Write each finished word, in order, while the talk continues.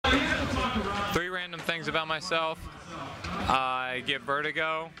3 random things about myself. I get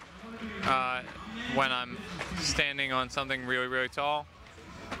vertigo when I'm standing on something really, really tall.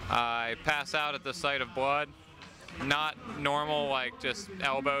 I pass out at the sight of blood. Not normal, like just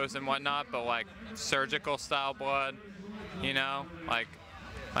elbows and whatnot, but like surgical style blood, you know, like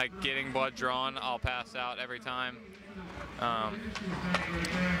getting blood drawn, I'll pass out every time.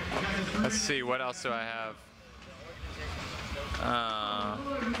 Let's see, what else do I have? I'm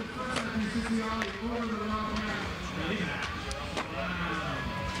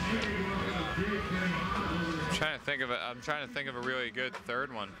trying to think of a really good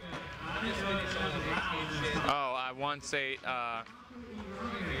third one. Oh, I once ate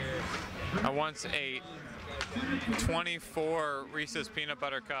 24 Reese's peanut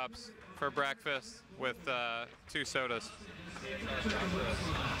butter cups for breakfast with 2 sodas.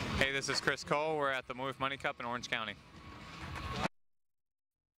 Hey, this is Chris Cole. We're at the Maloof Money Cup in Orange County.